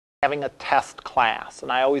having a test class.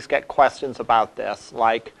 And I always get questions about this,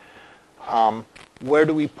 like where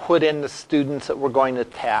do we put in the students that we're going to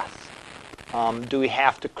test? Do we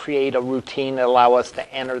have to create a routine that allow us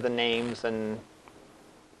to enter the names and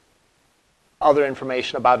other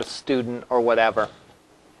information about a student or whatever?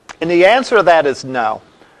 And the answer to that is no.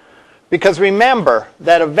 Because remember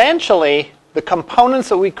that eventually the components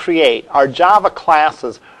that we create, our Java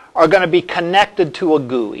classes, are going to be connected to a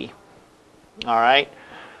GUI. All right?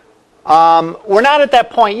 We're not at that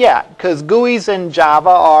point yet, because GUIs in Java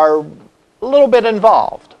are a little bit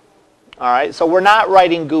involved. All right? So we're not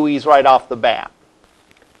writing GUIs right off the bat.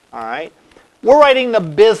 All right? We're writing the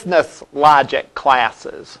business logic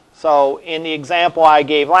classes. So in the example I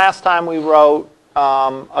gave last time, we wrote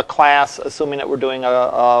a class, assuming that we're doing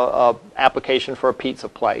a application for a pizza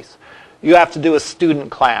place. You have to do a student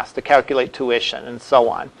class to calculate tuition and so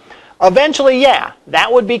on. Eventually, yeah,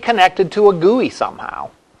 that would be connected to a GUI somehow.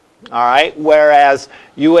 All right. Whereas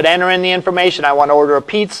you would enter in the information, I want to order a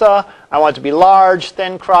pizza, I want it to be large,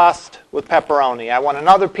 thin crust with pepperoni. I want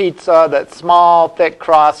another pizza that's small, thick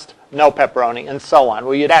crust, no pepperoni, and so on.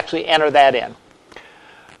 Well, you'd actually enter that in.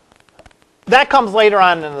 That comes later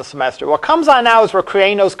on in the semester. What comes on now is we're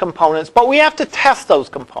creating those components, but we have to test those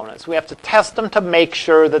components. We have to test them to make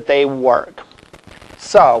sure that they work.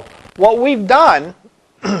 So what we've done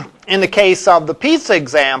in the case of the pizza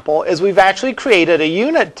example is we've actually created a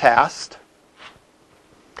unit test,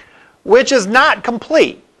 which is not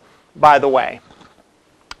complete, by the way.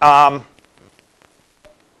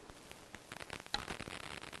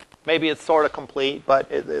 Maybe it's sort of complete,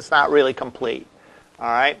 but it's not really complete. All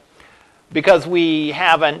right? Because we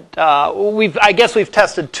haven't, I guess we've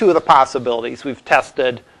tested two of the possibilities. We've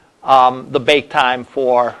tested the bake time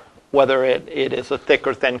for whether it is a thick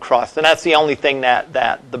or thin crust. And that's the only thing that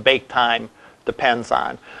the bake time depends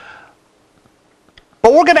on.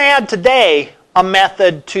 But we're going to add today a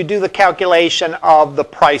method to do the calculation of the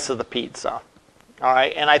price of the pizza. All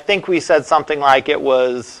right, and I think we said something like it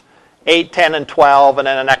was 8, 10, and 12, and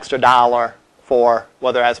then an extra $1 for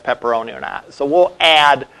whether it has pepperoni or not. So we'll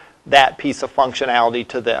add that piece of functionality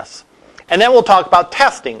to this. And then we'll talk about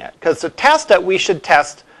testing it. Because to test it, we should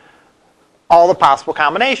test all the possible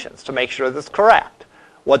combinations to make sure that's correct.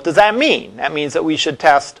 What does that mean? That means that we should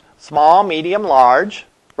test small, medium, large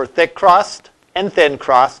for thick crust and thin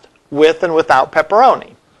crust with and without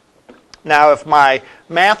pepperoni. Now, if my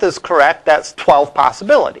math is correct, that's 12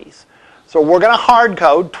 possibilities. So we're going to hard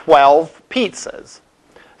code 12 pizzas.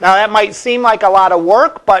 Now, that might seem like a lot of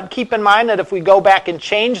work, but keep in mind that if we go back and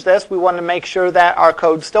change this, we want to make sure that our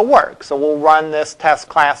code still works. So we'll run this test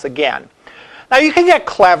class again. Now, you can get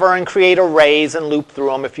clever and create arrays and loop through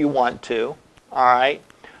them if you want to. All right?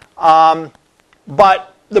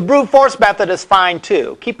 But the brute force method is fine,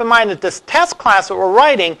 too. Keep in mind that this test class that we're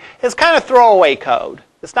writing is kind of throwaway code.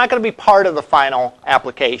 It's not going to be part of the final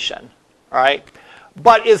application. All right?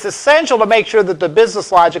 But it's essential to make sure that the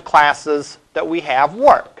business logic classes that we have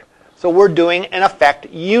work. So we're doing, in effect,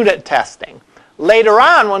 unit testing. Later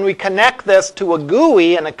on, when we connect this to a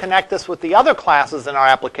GUI and connect this with the other classes in our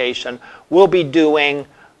application, we'll be doing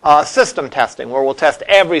system testing, where we'll test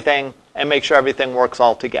everything and make sure everything works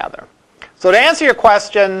all together. So to answer your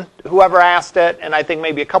question, whoever asked it, and I think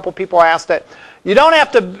maybe a couple people asked it, you don't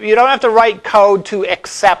have to write code to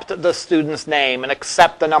accept the student's name and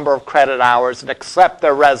accept the number of credit hours and accept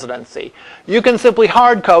their residency. You can simply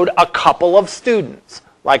hard code a couple of students,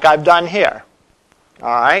 like I've done here. All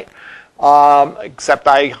right? Except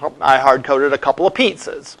I hard coded a couple of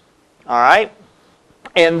pizzas. All right?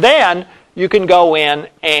 And then you can go in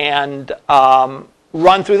and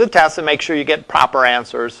run through the tests and make sure you get proper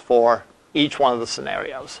answers for each one of the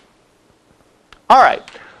scenarios. All right.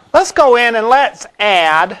 Let's go in and let's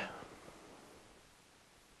add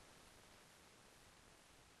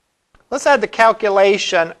the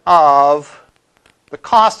calculation of the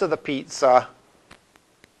cost of the pizza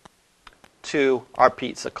to our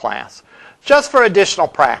pizza class, just for additional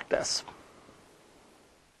practice.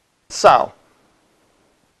 So,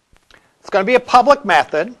 it's going to be a public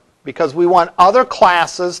method because we want other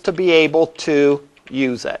classes to be able to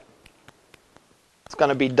use it. It's going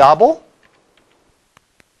to be double.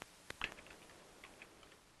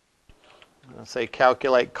 Let's say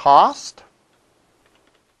calculate cost.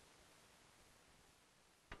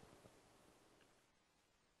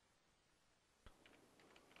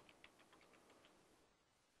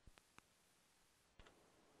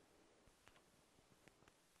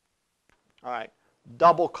 All right,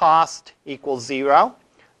 double cost equals 0.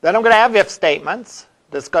 Then I'm going to have if statements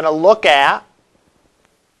that's going to look at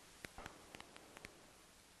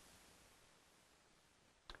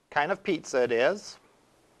kind of pizza it is.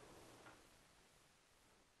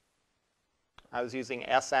 I was using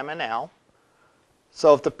SM and L.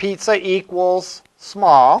 So if the pizza equals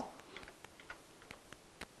small,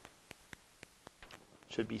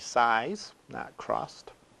 should be size, not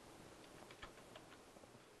crust.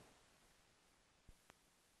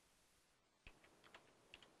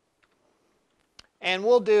 And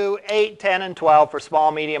we'll do 8, 10, and 12 for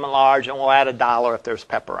small, medium, and large, and we'll add $1 if there's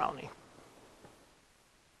pepperoni.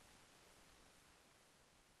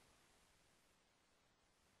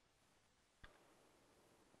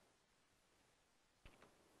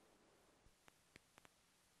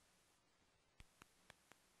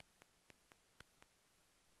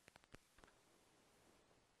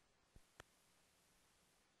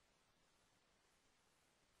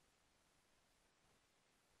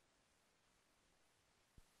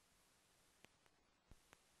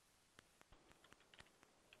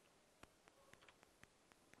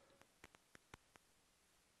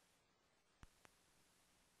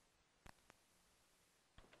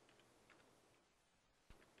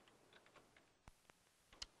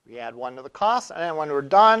 We add 1 to the cost, and then when we're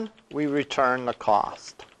done, we return the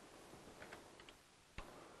cost.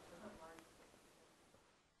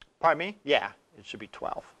 Pardon me? Yeah, it should be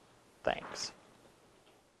 12. Thanks.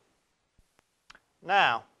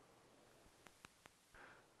 Now,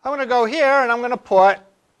 I'm going to go here, and I'm going to put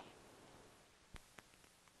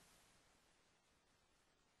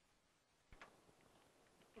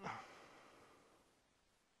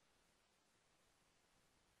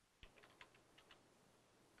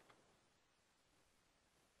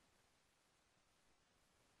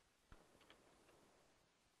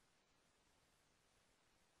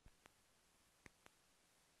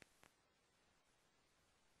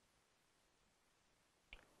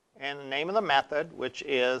and the name of the method, which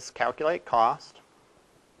is calculate cost.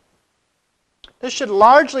 This should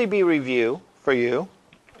largely be review for you,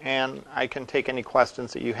 and I can take any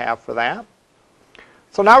questions that you have for that.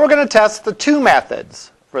 So now we're going to test the 2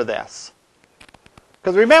 methods for this.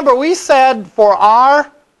 Because remember, we said for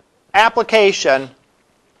our application,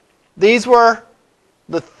 these were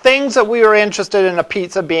the things that we were interested in a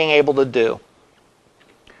pizza being able to do.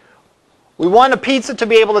 We want a pizza to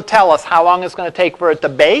be able to tell us how long it's going to take for it to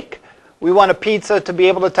bake. We want a pizza to be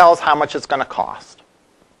able to tell us how much it's going to cost.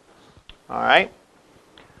 All right?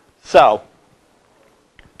 So,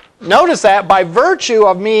 notice that by virtue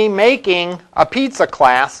of me making a pizza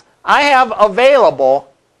class, I have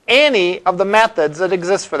available any of the methods that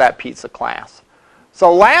exist for that pizza class.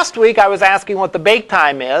 So last week I was asking what the bake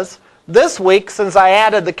time is. This week, since I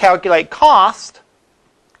added the calculate cost,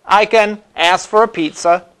 I can ask for a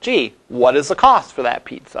pizza, gee, what is the cost for that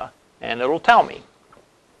pizza? And it'll tell me.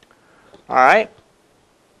 All right?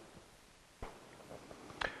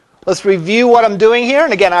 Let's review what I'm doing here.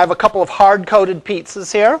 And again, I have a couple of hard-coded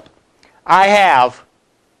pizzas here. I have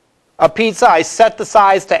a pizza. I set the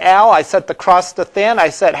size to L. I set the crust to thin. I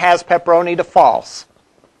set has pepperoni to false.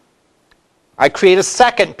 I create a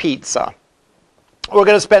second pizza. We're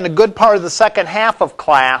going to spend a good part of the second half of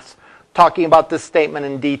class talking about this statement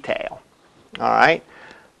in detail. All right?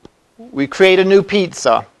 We create a new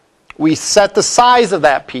pizza. We set the size of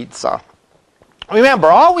that pizza. Remember,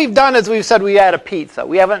 all we've done is we've said we add a pizza.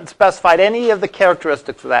 We haven't specified any of the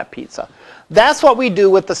characteristics of that pizza. That's what we do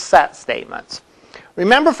with the set statements.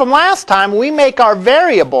 Remember from last time, we make our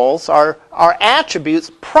variables, our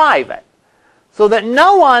attributes, private. So that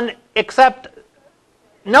no one except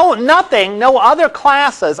no other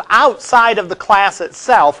classes outside of the class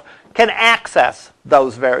itself can access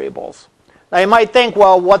those variables. Now you might think,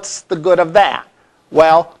 well, what's the good of that?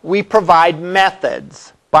 Well, we provide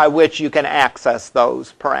methods by which you can access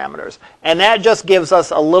those parameters. And that just gives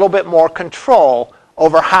us a little bit more control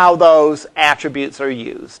over how those attributes are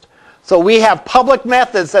used. So we have public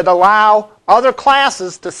methods that allow other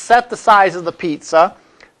classes to set the size of the pizza,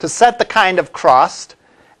 to set the kind of crust,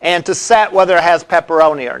 and to set whether it has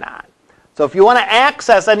pepperoni or not. So if you want to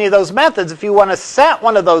access any of those methods, if you want to set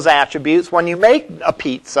one of those attributes when you make a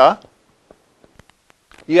pizza,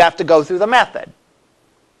 you have to go through the method.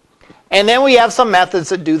 And then we have some methods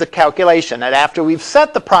that do the calculation. And after we've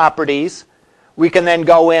set the properties, we can then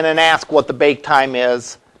go in and ask what the bake time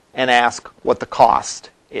is and ask what the cost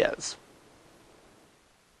is.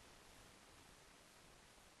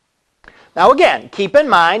 Now again, keep in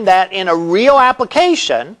mind that in a real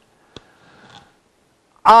application,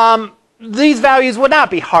 these values would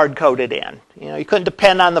not be hard-coded in. You couldn't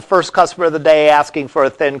depend on the first customer of the day asking for a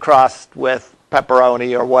thin crust with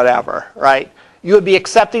pepperoni or whatever, right? You would be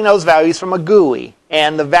accepting those values from a GUI,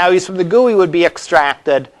 and the values from the GUI would be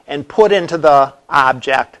extracted and put into the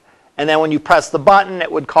object, and then when you press the button,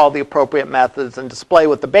 it would call the appropriate methods and display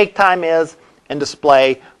what the bake time is and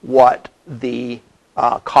display what the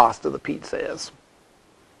cost of the pizza is.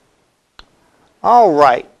 All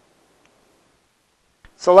right.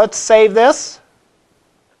 So let's save this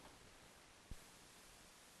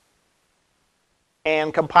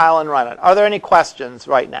and compile and run it. Are there any questions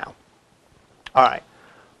right now? All right.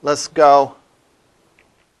 Let's go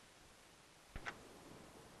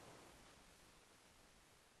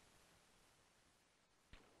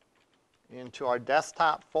into our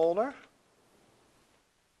desktop folder.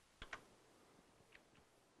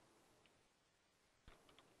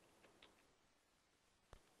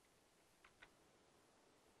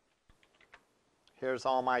 Here's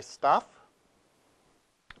all my stuff.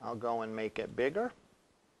 I'll go and make it bigger.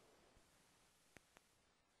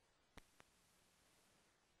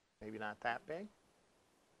 Maybe not that big.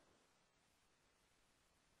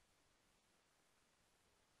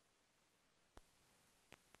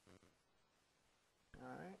 All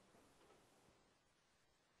right.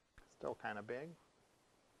 Still kind of big.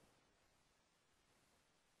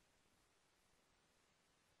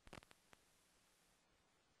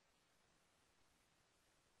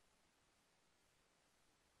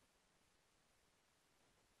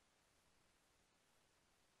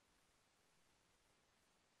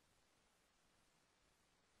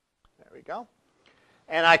 There we go.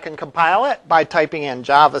 And I can compile it by typing in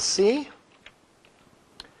javac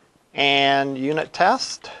and unit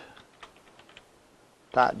test.java.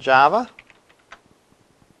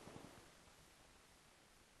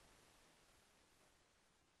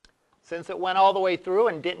 Since it went all the way through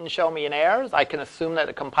and didn't show me an errors, I can assume that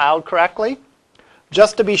it compiled correctly.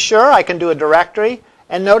 Just to be sure, I can do a directory.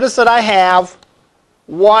 And notice that I have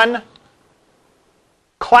one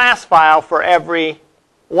class file for every,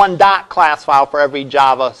 one .class file for every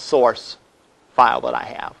Java source file that I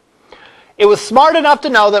have. It was smart enough to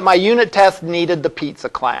know that my unit test needed the pizza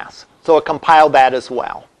class, so it compiled that as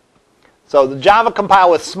well. So the Java compile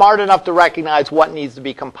was smart enough to recognize what needs to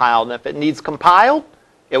be compiled. And if it needs compiled,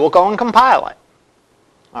 it will go and compile it.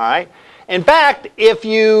 All right. In fact, if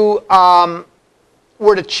you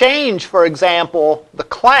were to change, for example, the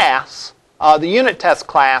class, the unit test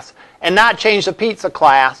class, and not change the pizza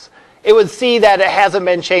class, it would see that it hasn't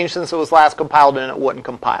been changed since it was last compiled, and it wouldn't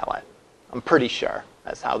compile it. I'm pretty sure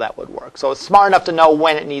that's how that would work. So it's smart enough to know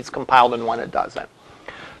when it needs compiled and when it doesn't.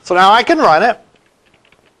 So now I can run it.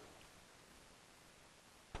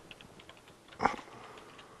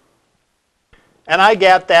 And I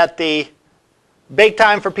get that the bake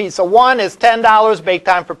time for pizza 1 is $10, bake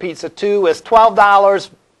time for pizza 2 is $12,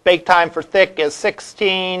 bake time for thick is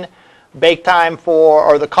 $16, bake time for,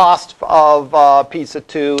 or the cost of pizza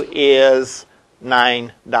 2 is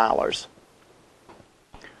 $9.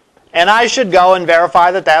 And I should go and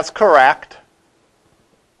verify that that's correct.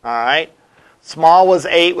 All right. Small was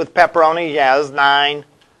 8 with pepperoni. Yeah, it was 9.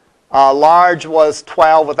 Large was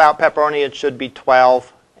 12 without pepperoni. It should be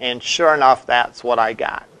 12. And sure enough, that's what I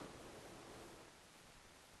got.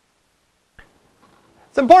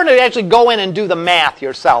 It's important to actually go in and do the math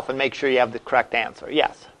yourself and make sure you have the correct answer.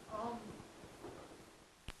 Yes?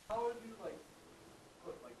 How would you put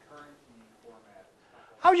currency format?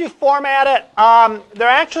 How would you format it? There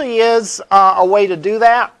actually is a way to do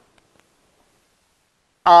that.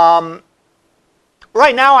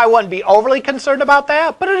 Right now, I wouldn't be overly concerned about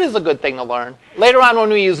that, but it is a good thing to learn. Later on, when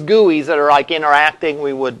we use GUIs that are interacting,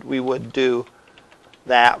 we would do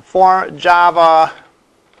that. For Java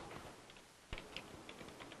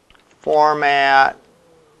format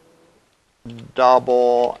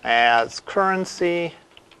double as currency,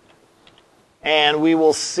 and we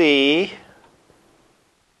will see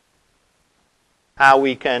how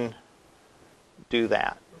we can do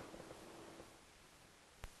that.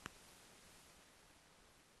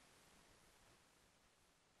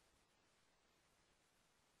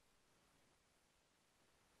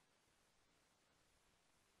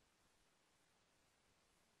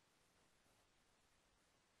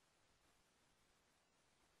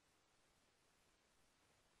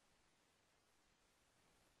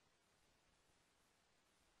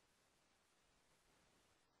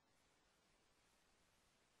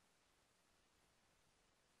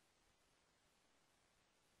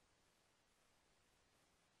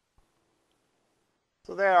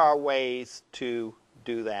 So there are ways to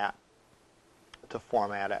do that, to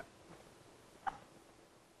format it.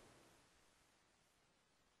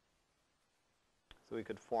 So we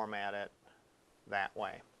could format it that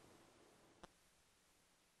way.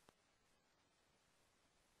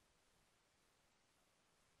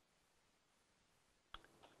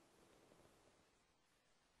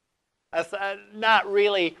 That's not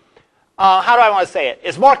really, how do I want to say it?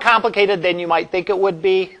 It's more complicated than you might think it would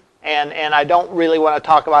be. And I don't really want to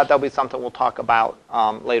talk about it. That'll be something we'll talk about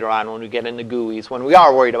later on when we get into GUIs, when we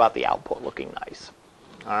are worried about the output looking nice.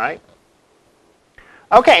 All right?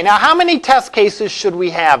 Okay, now how many test cases should we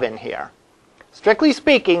have in here? Strictly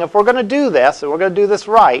speaking, if we're going to do this, and we're going to do this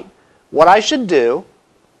right, what I should do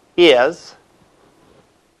is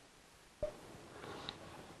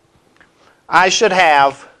I should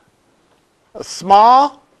have a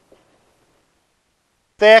small,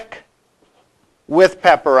 thick, with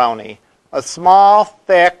pepperoni, a small,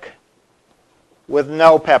 thick, with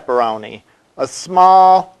no pepperoni, a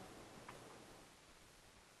small,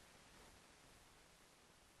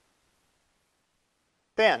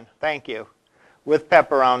 thin, thank you, with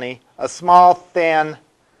pepperoni, a small, thin,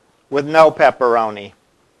 with no pepperoni.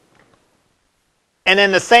 And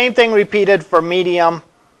then the same thing repeated for medium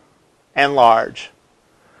and large.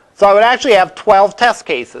 So I would actually have 12 test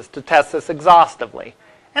cases to test this exhaustively.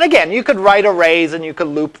 And again, you could write arrays and you could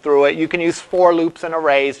loop through it. You can use for loops and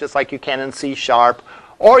arrays just like you can in C#.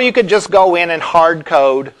 Or you could just go in and hard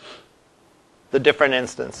code the different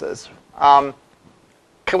instances.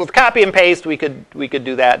 With copy and paste, we could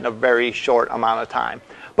do that in a very short amount of time.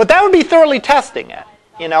 But that would be thoroughly testing it.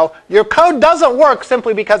 You know, your code doesn't work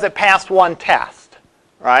simply because it passed one test,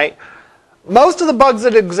 right? Most of the bugs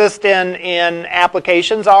that exist in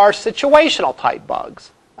applications are situational type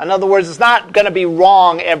bugs. In other words, it's not going to be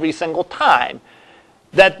wrong every single time.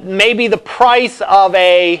 That maybe the price of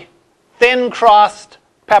a thin crust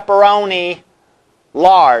pepperoni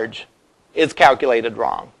large is calculated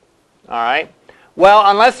wrong. All right? Well,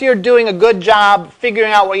 unless you're doing a good job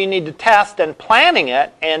figuring out what you need to test and planning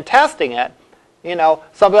it and testing it, you know,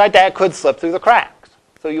 something like that could slip through the cracks.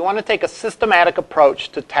 So you want to take a systematic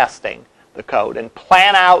approach to testing the code and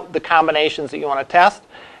plan out the combinations that you want to test.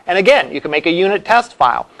 And again, you can make a unit test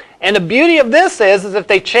file. And the beauty of this is if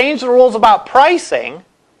they change the rules about pricing,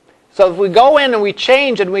 so if we go in and we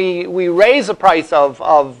change and we raise the price of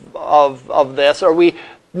this, or we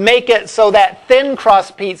make it so that thin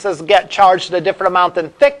crust pizzas get charged a different amount than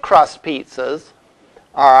thick crust pizzas,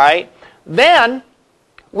 all right, then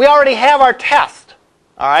we already have our test,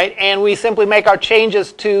 all right, and we simply make our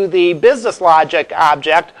changes to the business logic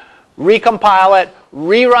object, recompile it,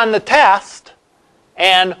 rerun the test,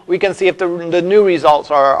 and we can see if the new results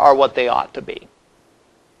are what they ought to be.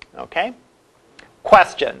 Okay?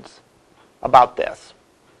 Questions about this?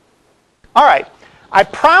 All right. I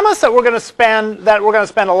promised that we're going to spend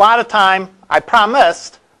a lot of time. I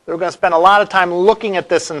promised that we're going to spend a lot of time looking at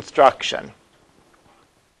this instruction.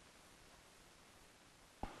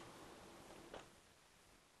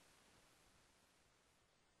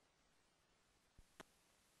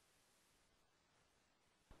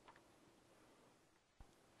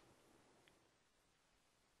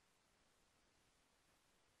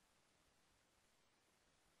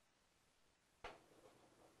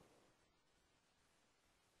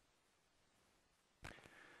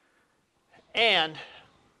 And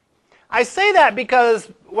I say that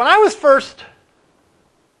because when I was first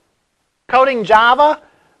coding Java,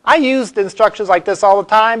 I used instructions like this all the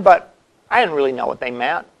time, but I didn't really know what they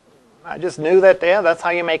meant. I just knew that that's how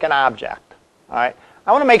you make an object. All right?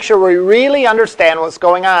 I want to make sure we really understand what's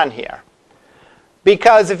going on here.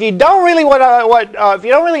 Because if you don't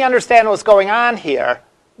really understand what's going on here,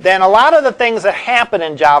 then a lot of the things that happen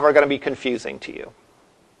in Java are going to be confusing to you.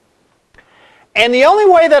 And the only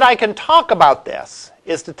way that I can talk about this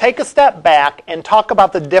is to take a step back and talk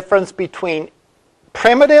about the difference between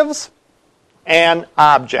primitives and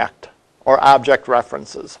object or object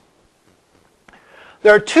references.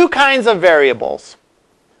 There are two kinds of variables,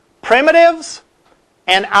 primitives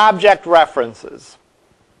and object references.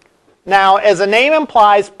 Now, as the name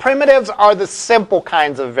implies, primitives are the simple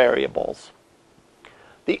kinds of variables.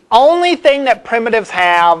 The only thing that primitives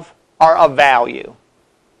have are a value.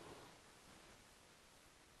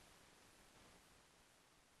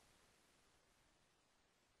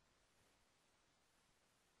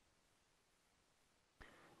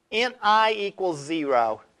 Int I equals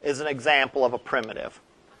 0 is an example of a primitive.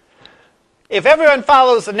 If everyone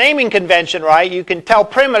follows the naming convention right, you can tell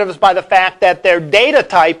primitives by the fact that their data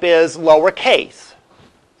type is lowercase.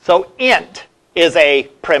 So int is a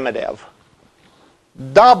primitive.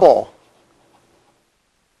 Double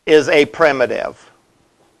is a primitive.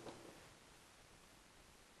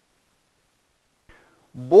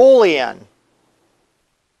 Boolean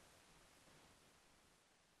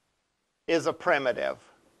is a primitive.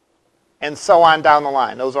 And so on down the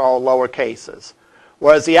line. Those are all lower cases.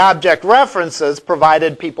 Whereas the object references,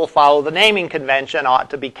 provided people follow the naming convention,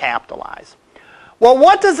 ought to be capitalized. Well,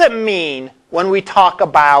 what does it mean when we talk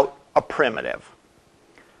about a primitive?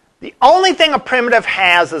 The only thing a primitive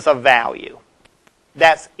has is a value.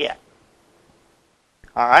 That's it.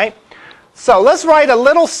 All right? So let's write a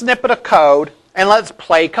little snippet of code and let's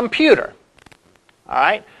play computer. All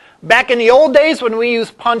right? Back in the old days when we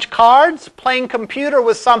used punch cards, playing computer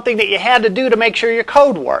was something that you had to do to make sure your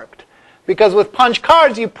code worked. Because with punch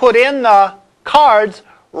cards, you put in the cards,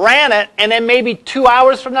 ran it, and then maybe 2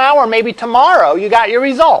 hours from now or maybe tomorrow you got your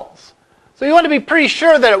results. So you want to be pretty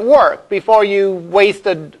sure that it worked before you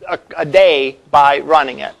wasted a day by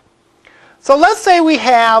running it. So let's say we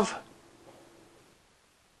have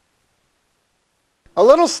a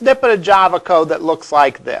little snippet of Java code that looks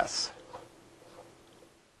like this.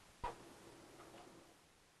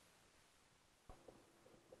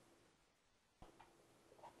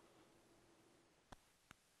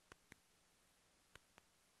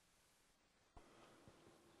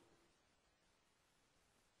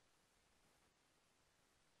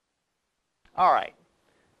 All right.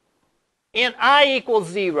 Int I equals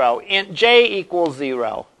 0, int j equals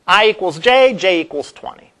 0, I equals j, j equals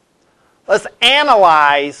 20. Let's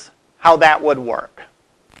analyze how that would work.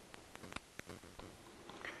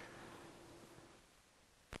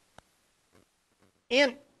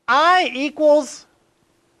 Int I equals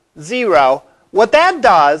 0, what that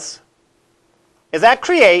does is that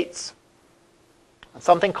creates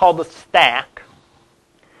something called the stack,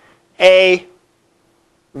 a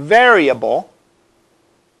variable,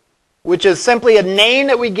 which is simply a name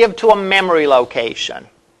that we give to a memory location.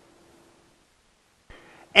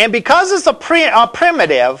 And because it's a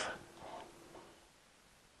primitive,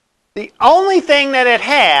 the only thing that it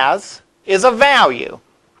has is a value.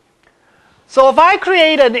 So if I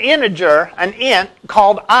create an integer, an int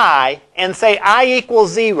called I, and say I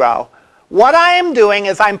equals 0, what I am doing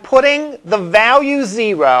is I'm putting the value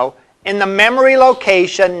 0 in the memory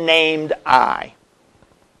location named I.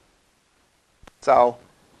 So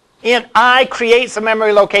int I creates a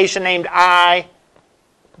memory location named I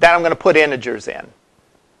that I'm going to put integers in.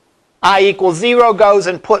 I equals 0 goes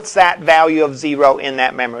and puts that value of 0 in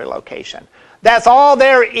that memory location. That's all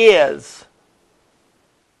there is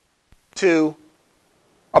to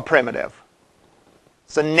a primitive.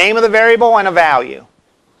 It's the name of the variable and a value.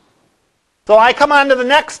 So I come on to the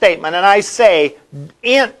next statement and I say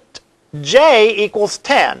int j equals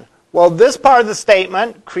 10. Well, this part of the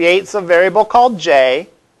statement creates a variable called j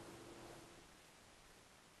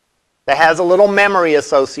that has a little memory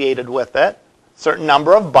associated with it, a certain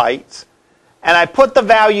number of bytes, and I put the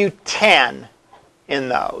value 10 in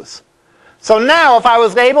those. So now if I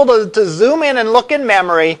was able to zoom in and look in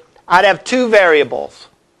memory, I'd have two variables.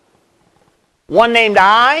 One named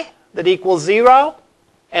I that equals 0,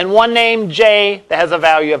 and one named j that has a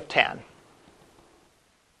value of 10.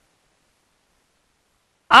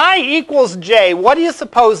 I equals j, what do you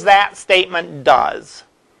suppose that statement does?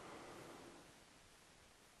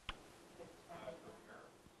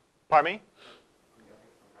 Pardon me?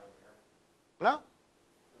 No?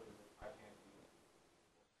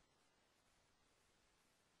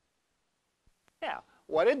 Yeah,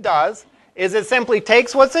 what it does is it simply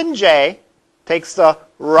takes what's in j, takes the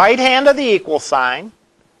right hand of the equal sign,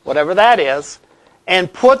 whatever that is,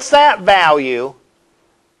 and puts that value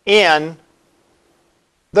in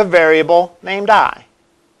the variable named I.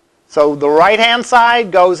 So the right-hand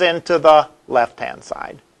side goes into the left-hand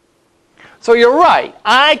side. So you're right.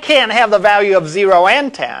 I can't have the value of 0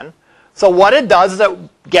 and 10. So what it does is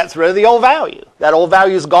it gets rid of the old value. That old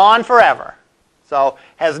value is gone forever. So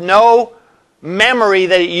has no memory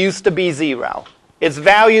that it used to be 0. Its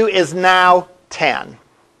value is now 10.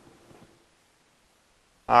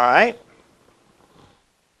 All right?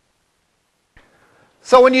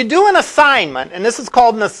 So when you do an assignment, and this is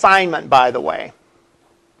called an assignment, by the way,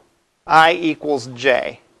 I equals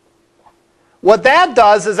j. What that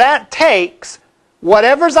does is that takes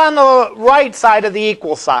whatever's on the right side of the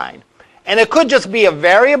equal sign. And it could just be a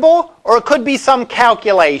variable, or it could be some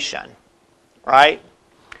calculation. Right?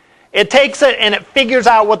 It takes it and it figures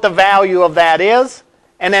out what the value of that is,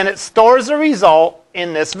 and then it stores the result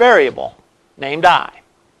in this variable named I.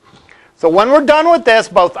 So when we're done with this,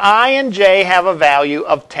 both I and j have a value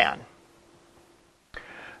of 10.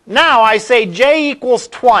 Now I say j equals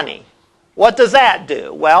 20. What does that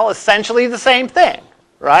do? Well, essentially the same thing,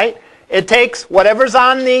 right? It takes whatever's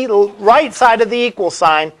on the right side of the equal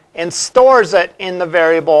sign and stores it in the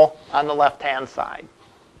variable on the left-hand side.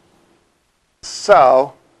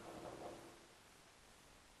 So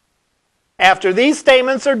after these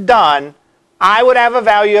statements are done, I would have a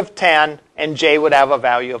value of 10 and j would have a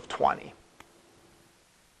value of 20.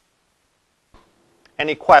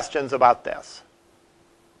 Any questions about this?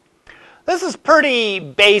 This is pretty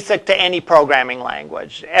basic to any programming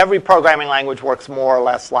language. Every programming language works more or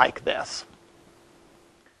less like this.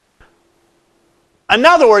 In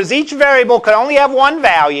other words, each variable could only have one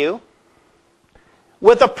value.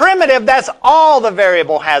 With a primitive, that's all the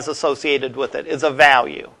variable has associated with it is a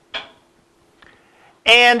value.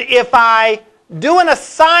 And if I do an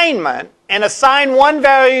assignment and assign one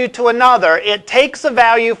value to another, it takes a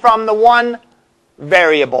value from the one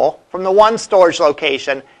variable, from the one storage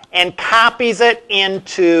location, and copies it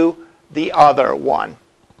into the other one.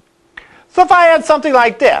 So if I had something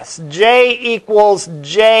like this, j equals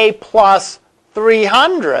j plus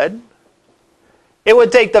 300, it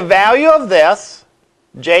would take the value of this,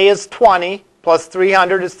 j is 20, plus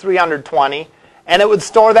 300 is 320, and it would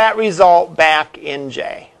store that result back in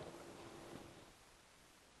j.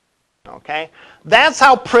 Okay? That's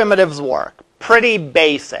how primitives work. Pretty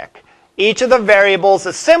basic. Each of the variables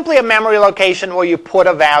is simply a memory location where you put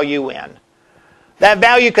a value in. That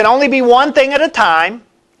value can only be one thing at a time.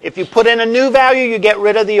 If you put in a new value, you get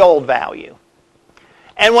rid of the old value.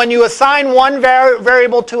 And when you assign one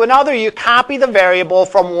variable to another, you copy the variable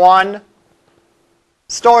from one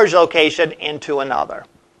storage location into another.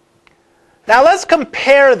 Now let's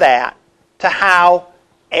compare that to how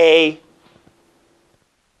an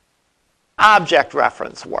object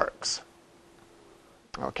reference works.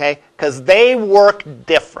 Okay? Because they work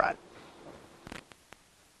different.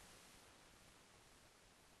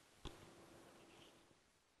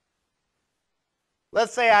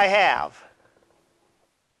 Let's say I have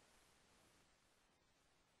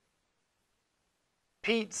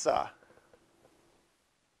pizza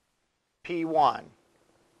P1.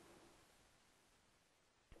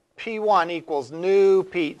 P1 equals new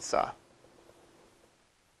pizza.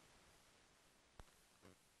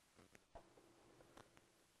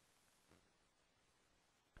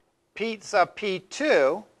 Pizza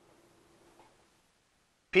P2,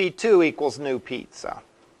 P2 equals new pizza.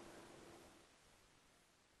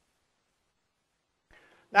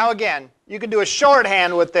 Now again, you can do a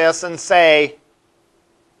shorthand with this and say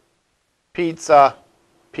pizza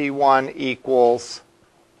P1 equals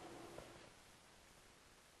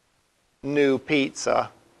new pizza.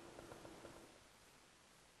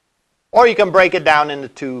 Or you can break it down into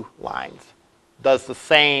two lines. Does the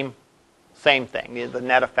same thing. The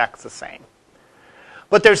net effect's the same.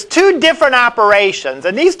 But there's two different operations,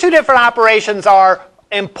 and these two different operations are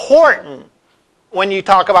important when you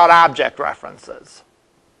talk about object references.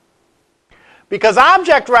 Because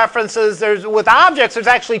object references, with objects, there's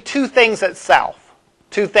actually two things itself.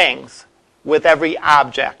 Two things with every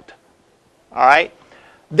object. All right?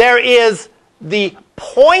 There is the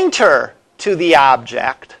pointer to the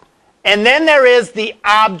object, and then there is the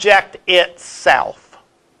object itself.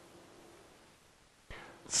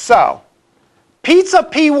 So, pizza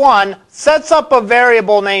P1 sets up a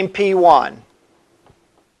variable named P1.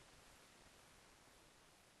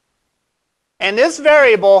 And this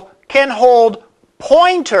variable can hold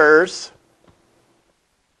pointers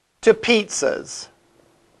to pizzas.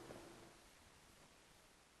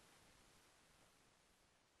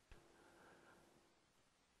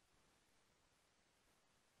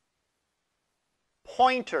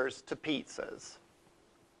 Pointers to pizzas.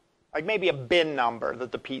 Like maybe a bin number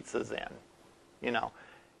that the pizza's in. You know,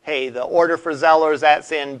 hey, the order for Zellers,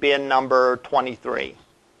 that's in bin number 23.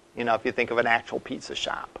 You know, if you think of an actual pizza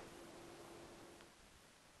shop.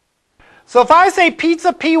 So if I say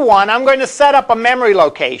pizza P1, I'm going to set up a memory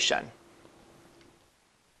location.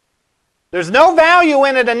 There's no value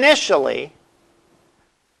in it initially,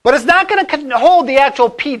 but it's not going to hold the actual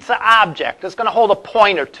pizza object. It's going to hold a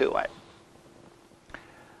pointer to it.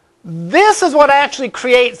 This is what actually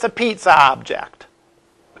creates a pizza object.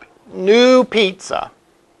 New pizza.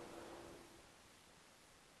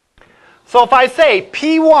 So if I say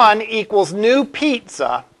P1 equals new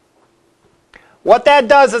pizza, what that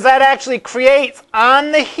does is that actually creates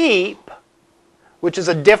on the heap, which is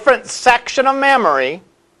a different section of memory,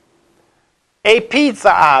 a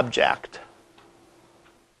pizza object.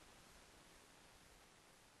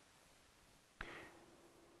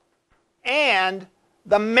 And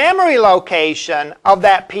the memory location of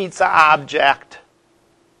that pizza object,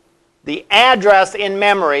 the address in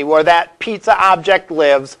memory where that pizza object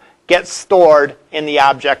lives, gets stored in the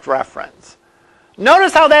object reference.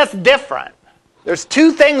 Notice how that's different. There's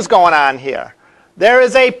two things going on here. There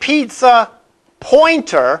is a pizza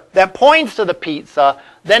pointer that points to the pizza.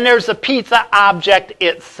 Then there's the pizza object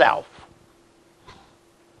itself.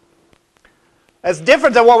 That's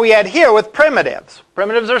different than what we had here with primitives.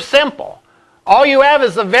 Primitives are simple. All you have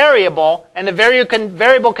is the variable, and the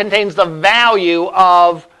variable contains the value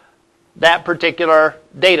of that particular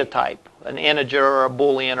data type, an integer or a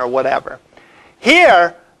Boolean or whatever.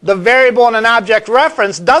 Here, the variable in an object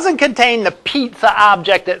reference doesn't contain the pizza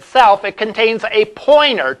object itself. It contains a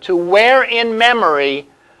pointer to where in memory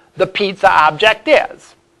the pizza object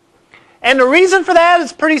is. And the reason for that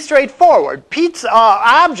is pretty straightforward. Pizza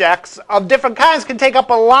objects of different kinds can take up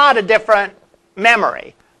a lot of different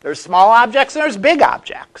memory. There's small objects and there's big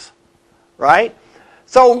objects, right?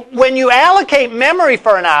 So when you allocate memory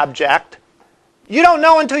for an object, you don't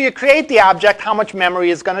know until you create the object how much memory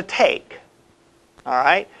is going to take. All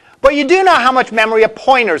right? But you do know how much memory a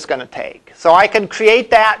pointer is going to take. So I can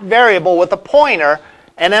create that variable with a pointer,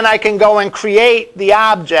 and then I can go and create the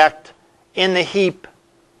object in the heap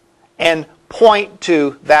and point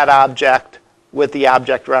to that object with the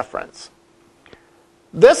object reference.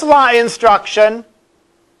 This instruction,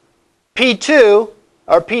 P2,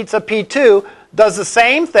 or pizza P2, does the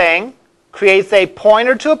same thing, creates a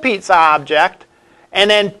pointer to a pizza object, and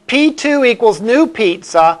then P2 equals new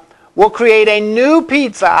pizza. We'll create a new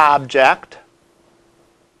pizza object,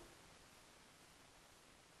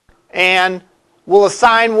 and we'll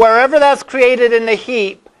assign wherever that's created in the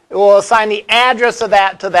heap, we'll assign the address of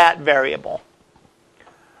that to that variable.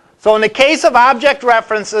 So in the case of object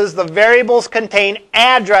references, the variables contain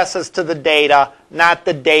addresses to the data, not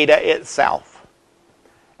the data itself.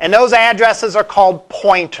 And those addresses are called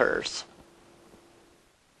pointers.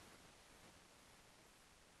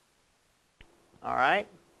 All right?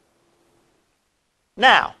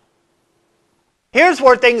 Now, here's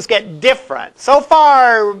where things get different. So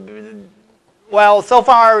far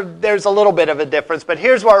there's a little bit of a difference, but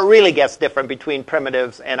here's where it really gets different between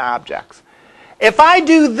primitives and objects. If I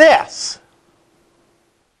do this,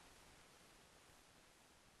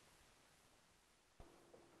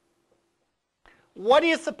 what do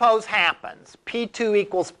you suppose happens? P2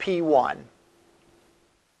 equals P1.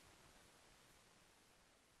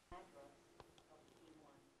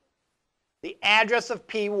 The address of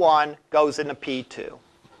P1 goes into P2.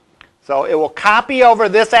 So it will copy over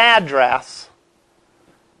this address.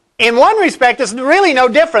 In one respect, it's really no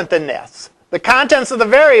different than this. The contents of the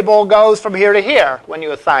variable goes from here to here when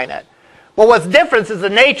you assign it. But what's different is the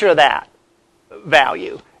nature of that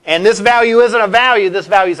value. And this value isn't a value, this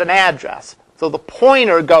value is an address. So the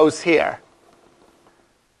pointer goes here.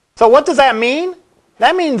 So what does that mean?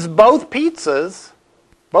 That means both pizza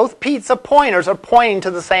pointers are pointing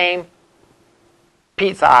to the same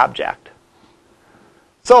pizza object.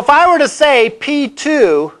 So if I were to say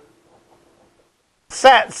P2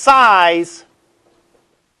 set size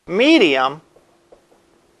medium,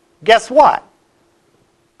 guess what?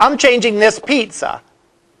 I'm changing this pizza.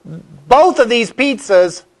 Both of these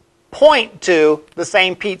pizzas point to the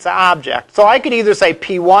same pizza object. So I could either say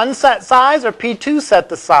P1 set size or P2 set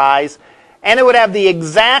the size, and it would have the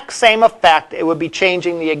exact same effect. It would be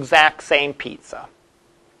changing the exact same pizza.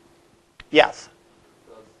 Yes?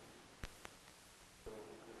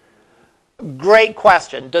 Great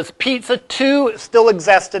question. Does pizza 2 still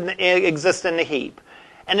exist in the heap?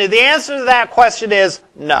 And the answer to that question is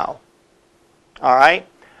no. All right?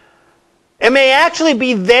 It may actually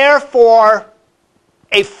be there for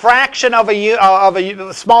a fraction of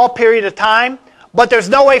a small period of time, but there's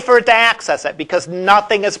no way for it to access it because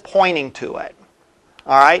nothing is pointing to it.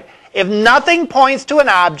 All right? If nothing points to an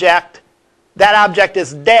object, that object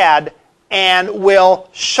is dead and will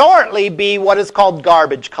shortly be what is called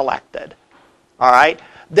garbage collected. All right?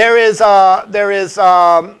 There is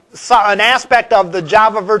an aspect of the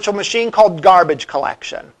Java virtual machine called garbage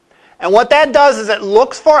collection. And what that does is it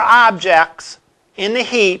looks for objects in the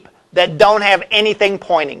heap that don't have anything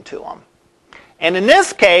pointing to them. And in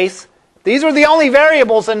this case, these are the only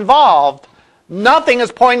variables involved. Nothing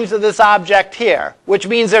is pointing to this object here, which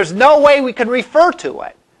means there's no way we can refer to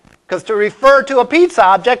it. Because to refer to a pizza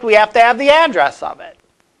object, we have to have the address of it.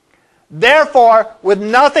 Therefore, with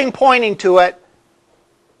nothing pointing to it,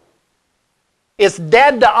 it's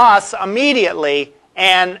dead to us immediately,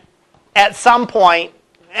 and at some point,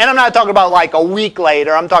 and I'm not talking about like a week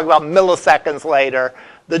later, I'm talking about milliseconds later,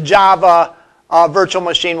 the Java virtual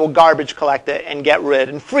machine will garbage collect it and get rid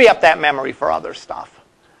and free up that memory for other stuff.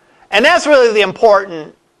 And that's really the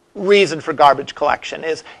important reason for garbage collection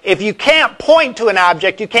is if you can't point to an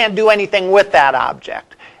object, you can't do anything with that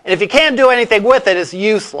object. And if you can't do anything with it, it's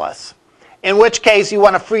useless. In which case, you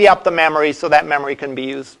want to free up the memory so that memory can be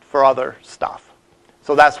used for other stuff.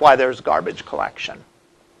 So that's why there's garbage collection.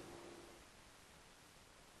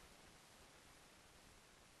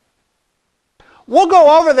 We'll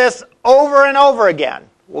go over this over and over again.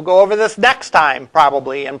 We'll go over this next time,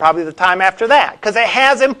 probably, and probably the time after that, because it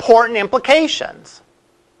has important implications.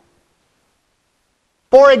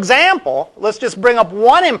 For example, let's just bring up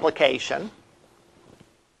one implication.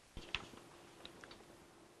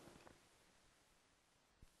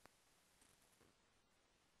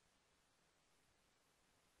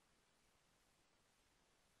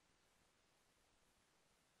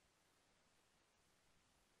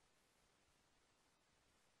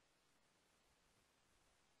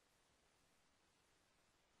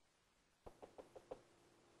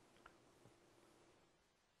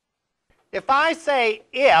 If I say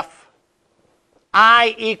if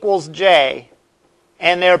I equals j,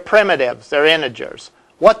 and they're primitives, they're integers,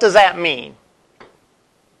 what does that mean?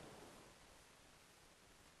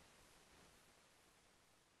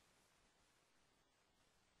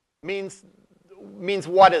 Means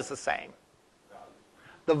what is the same?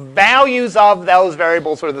 The values of those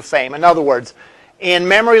variables are the same. In other words, in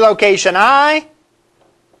memory location I,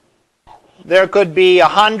 there could be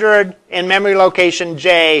 100. In memory location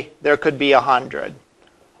j, there could be 100.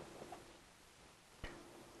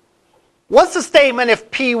 What's the statement if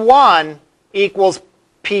P1 equals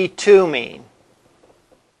P2 mean?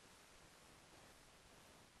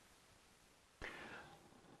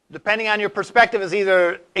 Depending on your perspective, is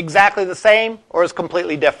either exactly the same or is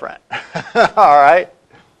completely different. All right?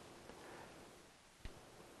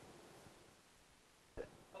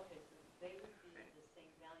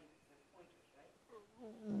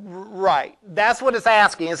 Right. That's what it's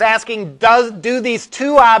asking. It's asking, do these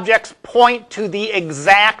two objects point to the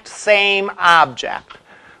exact same object?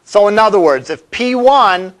 So in other words, if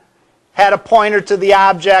P1 had a pointer to the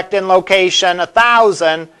object in location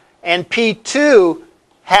 1000 and P2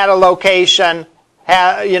 had a location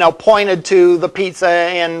pointed to the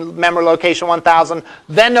pizza in memory location 1000,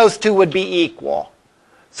 then those two would be equal.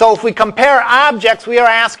 So if we compare objects, we are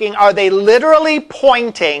asking, are they literally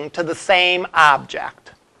pointing to the same object?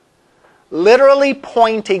 Literally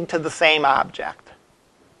pointing to the same object.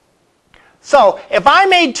 So if I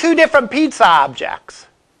made two different pizza objects,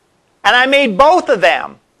 and I made both of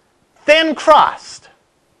them thin crust,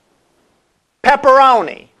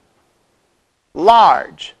 pepperoni,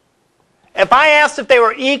 large, if I asked if they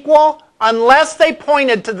were equal, unless they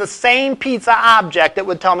pointed to the same pizza object, it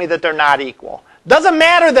would tell me that they're not equal. Doesn't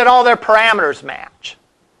matter that all their parameters match.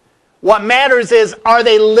 What matters is, are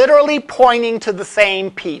they literally pointing to the same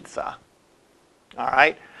pizza? All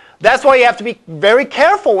right? That's why you have to be very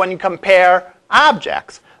careful when you compare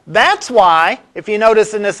objects. That's why, if you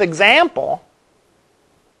notice in this example,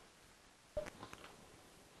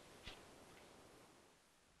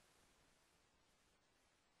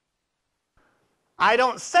 I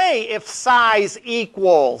don't say if size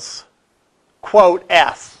equals, quote,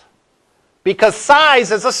 S, because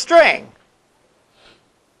size is a string.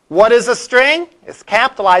 What is a string? It's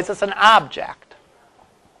capitalized as an object.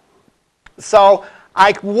 So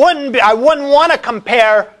I wouldn't want to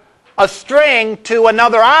compare a string to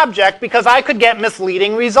another object because I could get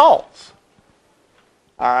misleading results.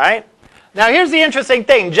 All right? Now here's the interesting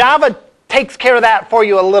thing. Java takes care of that for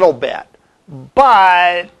you a little bit,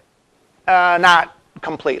 but not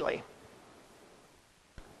completely.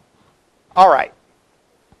 All right.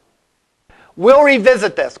 We'll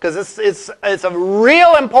revisit this because it's a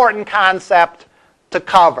real important concept to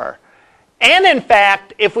cover. And in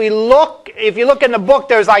fact, if you look in the book,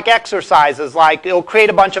 there's like exercises, like it'll create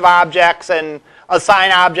a bunch of objects and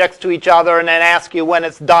assign objects to each other and then ask you when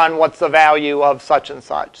it's done, what's the value of such and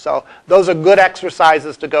such. So those are good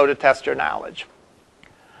exercises to go to test your knowledge.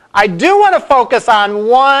 I do want to focus on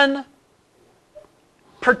one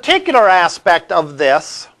particular aspect of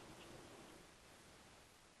this,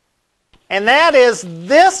 and that is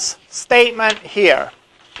this statement here.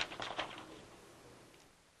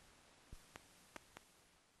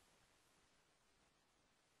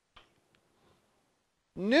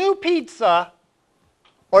 New pizza,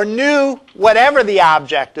 or new whatever the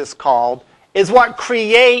object is called, is what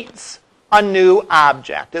creates a new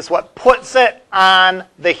object. It's what puts it on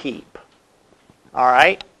the heap. All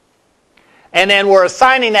right? And then we're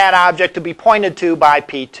assigning that object to be pointed to by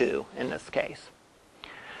P2 in this case.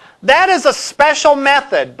 That is a special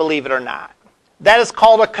method, believe it or not. That is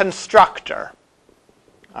called a constructor.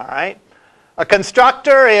 All right? A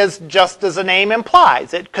constructor is, just as the name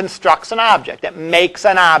implies, it constructs an object. It makes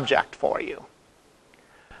an object for you.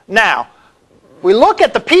 Now, we look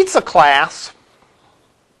at the pizza class.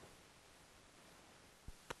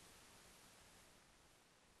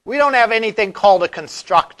 We don't have anything called a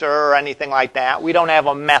constructor or anything like that. We don't have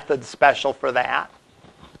a method special for that.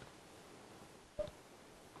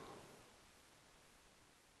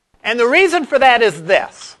 And the reason for that is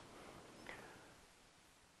this.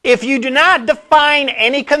 If you do not define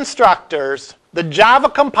any constructors, the Java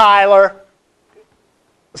compiler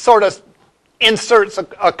sort of inserts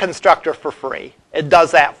a constructor for free. It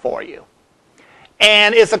does that for you.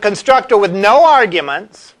 And it's a constructor with no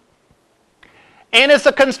arguments. And it's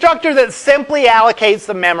a constructor that simply allocates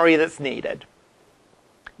the memory that's needed.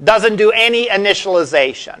 Doesn't do any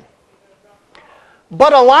initialization.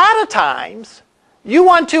 But a lot of times, you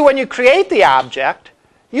want to, when you create the object,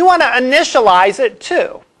 you want to initialize it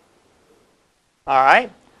too. All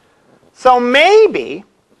right? So maybe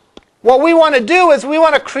what we want to do is we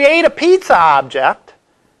want to create a pizza object.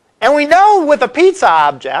 And we know with a pizza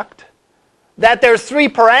object that there's 3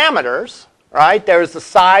 parameters. Right? There's the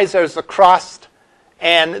size, there's the crust,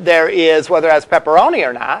 and there is whether it has pepperoni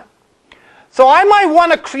or not. So I might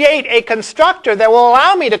want to create a constructor that will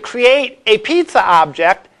allow me to create a pizza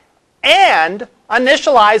object and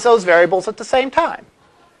initialize those variables at the same time.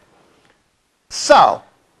 So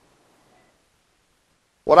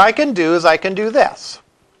what I can do is I can do this.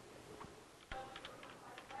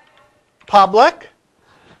 Public,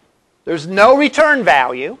 there's no return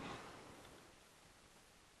value.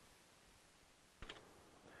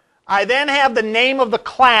 I then have the name of the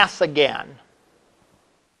class again.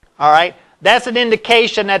 All right? That's an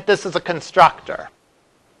indication that this is a constructor.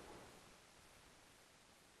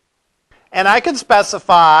 And I can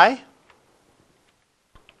specify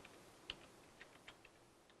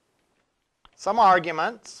some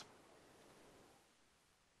arguments.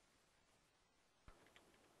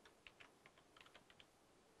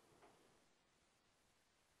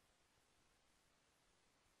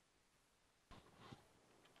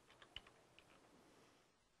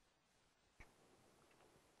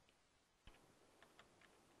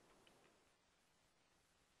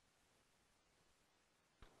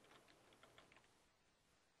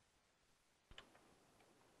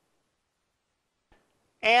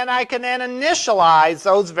 And I can then initialize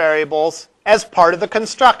those variables as part of the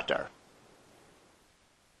constructor.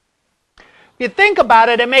 If you think about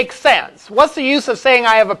it, it makes sense. What's the use of saying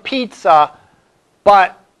I have a pizza,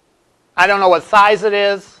 but I don't know what size it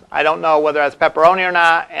is, I don't know whether it has pepperoni or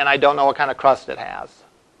not, and I don't know what kind of crust it has?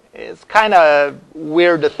 It's kind of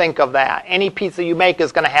weird to think of that. Any pizza you make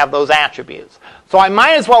is going to have those attributes. So I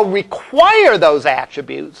might as well require those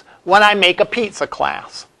attributes when I make a pizza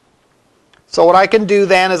class. So what I can do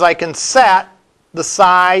then is I can set the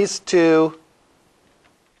size to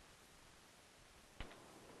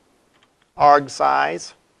arg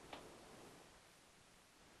size.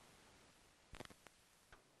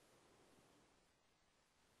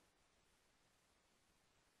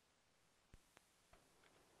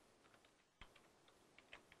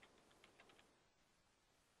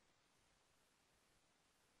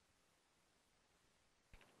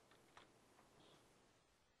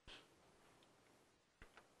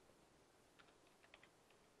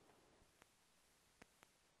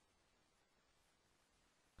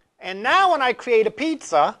 And now when I create a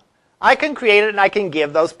pizza, I can create it and I can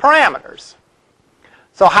give those parameters.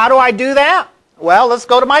 So how do I do that? Well, let's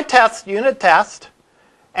go to my test, unit test,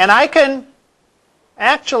 and I can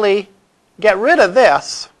actually get rid of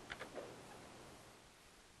this.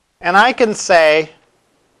 And I can say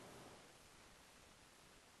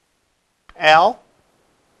L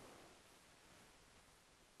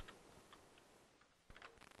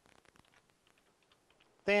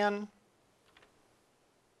thin,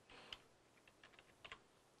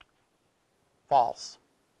 false,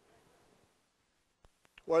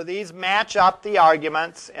 where these match up the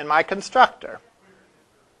arguments in my constructor.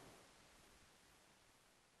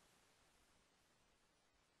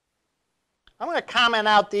 I'm going to comment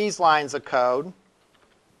out these lines of code.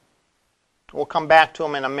 We'll come back to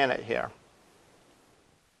them in a minute here.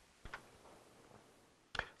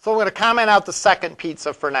 So I'm going to comment out the second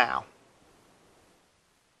pizza for now.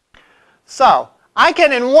 So I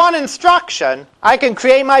can, in one instruction, I can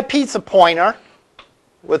create my pizza pointer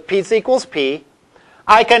with pizza equals p.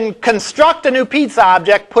 I can construct a new pizza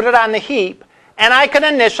object, put it on the heap, and I can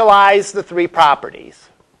initialize the 3 properties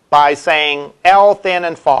by saying L, thin,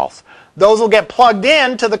 and false. Those will get plugged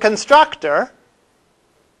into the constructor,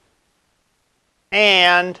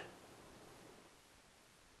 and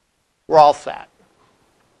we're all set.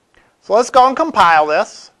 So let's go and compile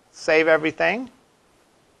this, save everything.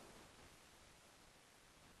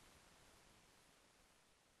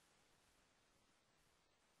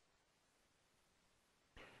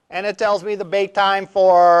 And it tells me the bake time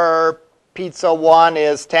for pizza 1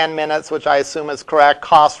 is 10 minutes, which I assume is correct.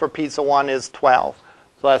 Cost for pizza 1 is 12.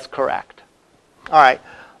 So that's correct. All right.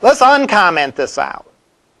 Let's uncomment this out.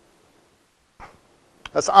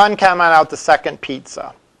 Let's uncomment out the second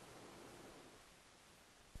pizza.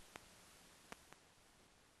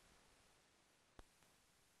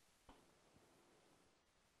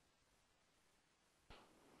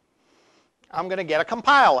 I'm going to get a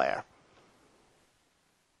compile error.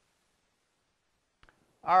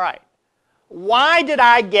 All right. Why did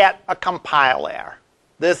I get a compile error?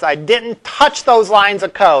 I didn't touch those lines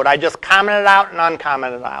of code. I just commented out and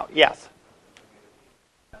uncommented out. Yes?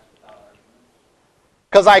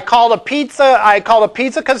 Because I called a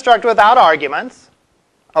pizza constructor without arguments.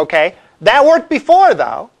 Okay. That worked before,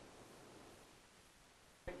 though.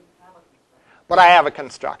 But I have a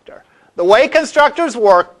constructor. The way constructors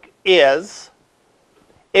work is,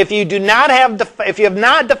 if you have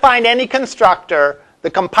not defined any constructor,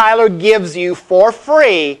 the compiler gives you for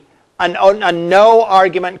free a no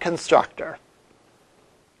argument constructor.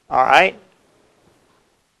 All right?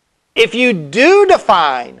 If you do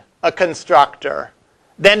define a constructor,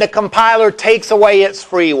 then the compiler takes away its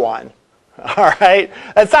free one. All right?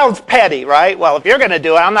 That sounds petty, right? Well, if you're going to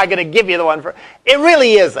do it, I'm not going to give you the one for... It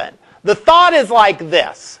really isn't. The thought is like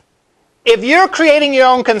this. If you're creating your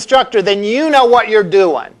own constructor, then you know what you're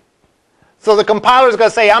doing. So the compiler is going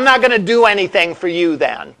to say, I'm not going to do anything for you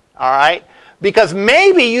then. All right? Because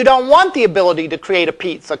maybe you don't want the ability to create a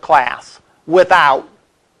pizza class without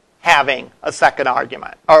having a second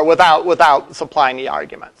argument, or without supplying the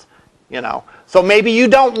arguments. You know? So maybe you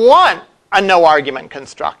don't want a no argument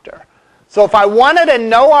constructor. So if I wanted a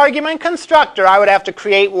no argument constructor, I would have to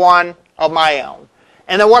create one of my own.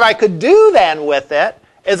 And then what I could do then with it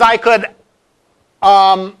is I could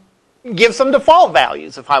give some default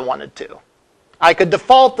values if I wanted to. I could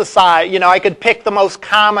default the size, I could pick the most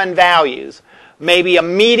common values. Maybe a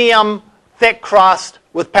medium thick crust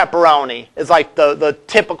with pepperoni is like the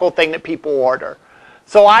typical thing that people order.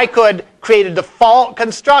 So I could create a default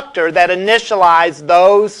constructor that initialized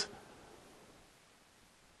those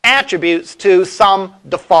attributes to some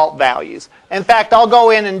default values. In fact, I'll go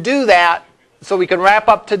in and do that so we can wrap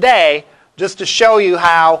up today, just to show you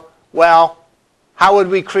how would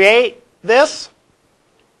we create this?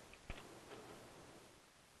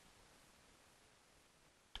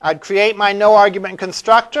 I'd create my no argument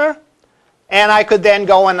constructor, and I could then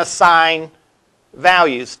go and assign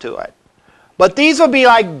values to it. But these would be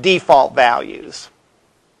like default values.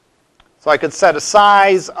 So I could set a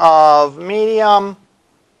size of medium,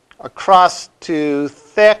 a crust to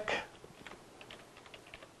thick,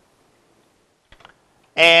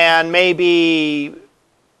 and maybe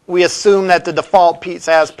we assume that the default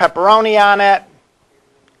pizza has pepperoni on it,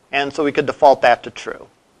 and so we could default that to true.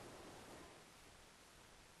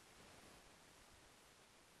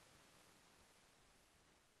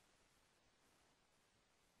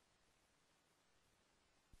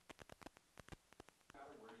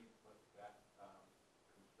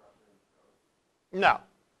 No.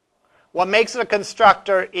 What makes it a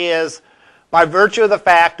constructor is, by virtue of the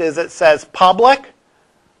fact is it says public,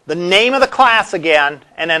 the name of the class again,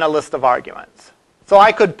 and then a list of arguments. So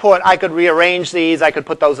I could rearrange these, I could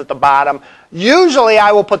put those at the bottom. Usually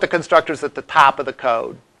I will put the constructors at the top of the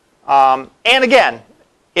code. And again,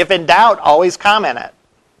 if in doubt, always comment it.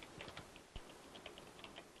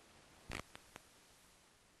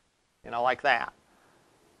 Like that.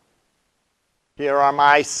 Here are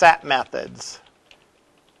my set methods.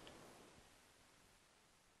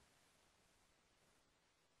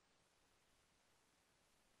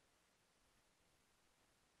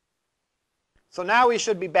 So now we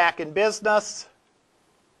should be back in business.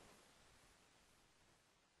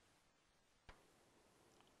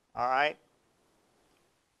 All right.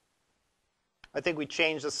 I think we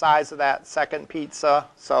changed the size of that second pizza,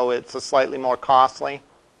 so it's a slightly more costly,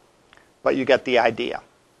 but you get the idea.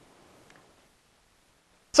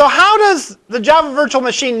 So how does the Java virtual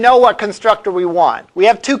machine know what constructor we want? We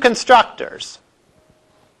have two constructors.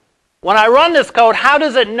 When I run this code, how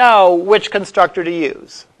does it know which constructor to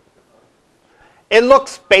use? It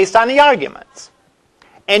looks based on the arguments.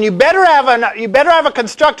 And you better have a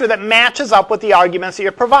constructor that matches up with the arguments that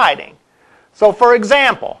you're providing. So for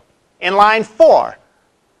example, in line 4,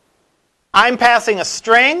 I'm passing a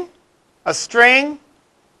string,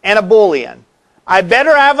 and a Boolean. I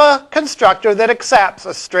better have a constructor that accepts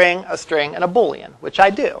a string, and a Boolean, which I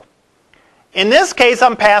do. In this case,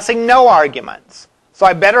 I'm passing no arguments. So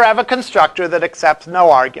I better have a constructor that accepts no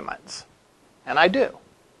arguments. And I do.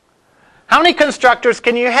 How many constructors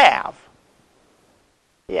can you have?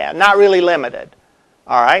 Yeah, not really limited.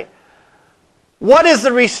 All right. What is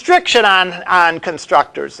the restriction on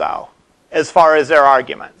constructors, though, as far as their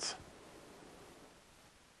arguments?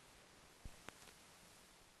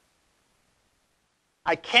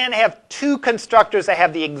 I can't have two constructors that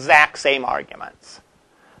have the exact same arguments.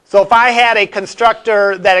 So if I had a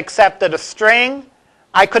constructor that accepted a string,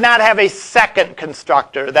 I could not have a second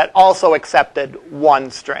constructor that also accepted one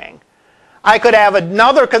string. I could have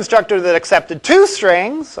another constructor that accepted 2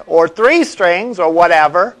 strings or 3 strings or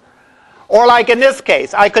whatever. Or like in this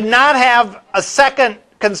case, I could not have a second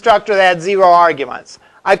constructor that had 0 arguments.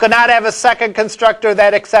 I could not have a second constructor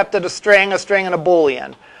that accepted a string, and a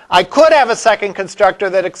Boolean. I could have a second constructor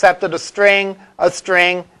that accepted a string,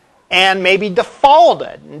 and maybe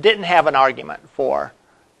defaulted and didn't have an argument for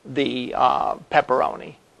the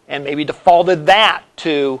pepperoni. And maybe defaulted that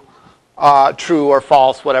to true or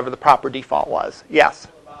false, whatever the proper default was. Yes?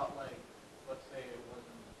 What about, like, let's say it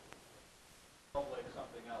wasn't like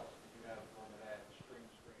something else. You have one that had string.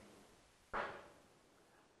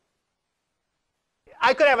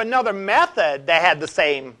 I could have another method that had the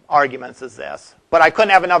same arguments as this, but I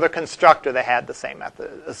couldn't have another constructor that had the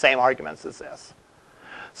same arguments as this.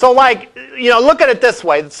 So like, look at it this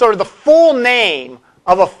way. Sort of the full name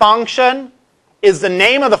of a function is the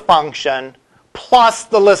name of the function plus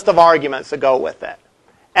the list of arguments that go with it.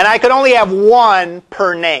 And I could only have one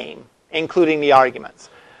per name, including the arguments.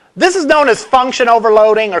 This is known as function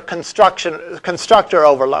overloading or constructor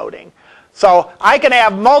overloading. So I can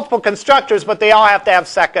have multiple constructors, but they all have to have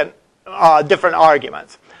different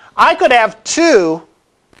arguments. I could have 2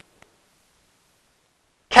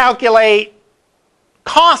 calculate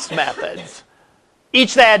cost methods,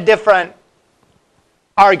 each that had different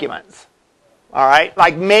arguments. All right,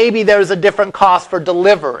 like maybe there's a different cost for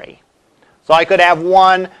delivery. So I could have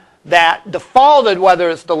one that defaulted whether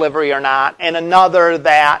it's delivery or not, and another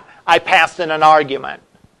that I passed in an argument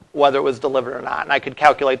whether it was delivered or not. And I could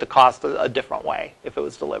calculate the cost a different way if it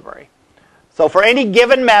was delivery. So for any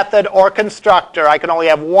given method or constructor, I can only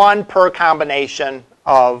have one per combination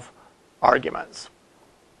of arguments.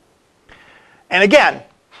 And again,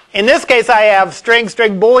 in this case, I have string,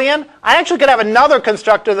 Boolean. I actually could have another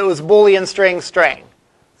constructor that was Boolean, string.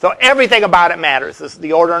 So everything about it matters,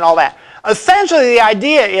 the order and all that. Essentially, the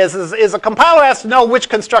idea is a compiler has to know which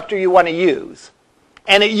constructor you want to use.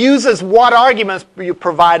 And it uses what arguments you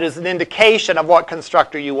provide as an indication of what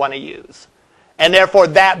constructor you want to use. And therefore,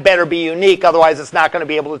 that better be unique. Otherwise, it's not going to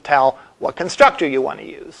be able to tell what constructor you want to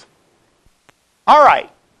use. All right.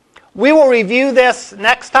 We will review this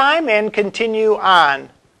next time and continue on.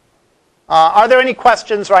 Are there any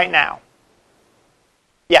questions right now?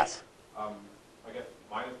 Yes? I guess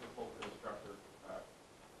mine is the full constructor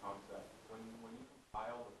concept. When you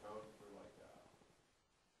compile the code for like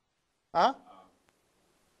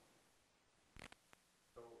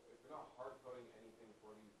so if you're not hard coding anything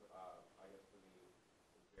for these, I guess for the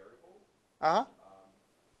variables,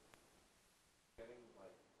 getting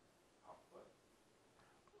like output.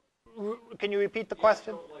 Can you repeat the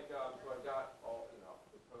question? So like, so I've got all the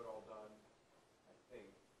code all done, I think.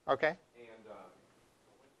 Okay. And I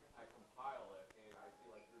compile it, and I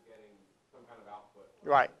feel like you're getting some kind of output.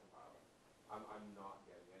 Right. I'm not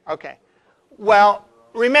getting anything. Okay. Well,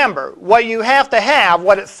 remember, what you have to have,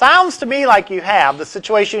 what it sounds to me like you have, the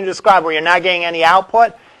situation you described where you're not getting any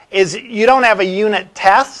output, is you don't have a unit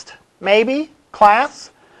test, maybe, class,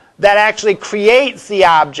 that actually creates the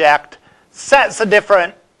object, sets the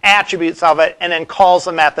different attributes of it, and then calls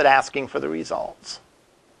the method asking for the results.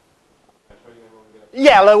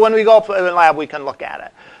 Yeah, when we go up in the lab, we can look at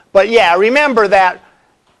it. But yeah, remember that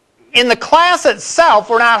in the class itself,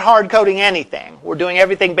 we're not hard coding anything. We're doing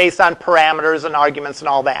everything based on parameters and arguments and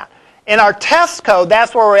all that. In our test code,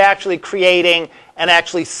 that's where we're actually creating and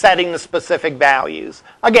actually setting the specific values.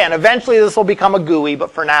 Again, eventually this will become a GUI,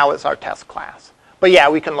 but for now it's our test class. But yeah,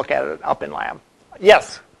 we can look at it up in lab.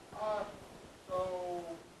 Yes?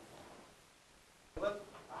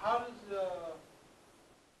 How does the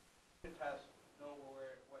test know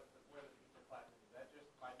where the feature class is? Is that just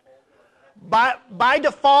by folder? By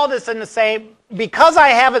default, it's in the same. Because I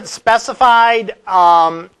haven't specified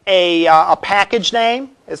a package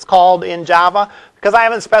name, it's called in Java. Because I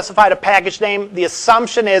haven't specified a package name, the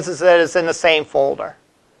assumption is that it's in the same folder.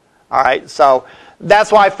 All right, so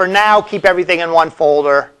that's why for now, keep everything in one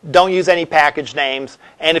folder. Don't use any package names.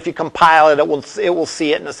 And if you compile it, it will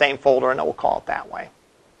see it in the same folder, and it will call it that way.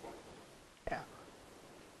 Yeah.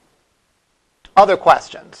 Other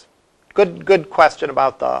questions? Good question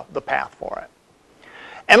about the path for it.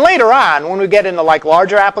 And later on, when we get into like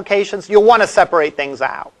larger applications, you'll want to separate things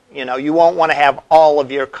out. You won't want to have all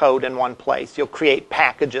of your code in one place. You'll create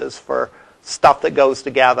packages for stuff that goes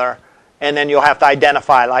together. And then you'll have to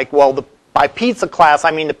identify, like, well, by pizza class,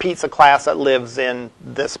 I mean the pizza class that lives in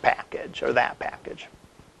this package or that package.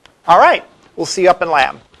 All right. We'll see you up in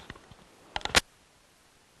lab.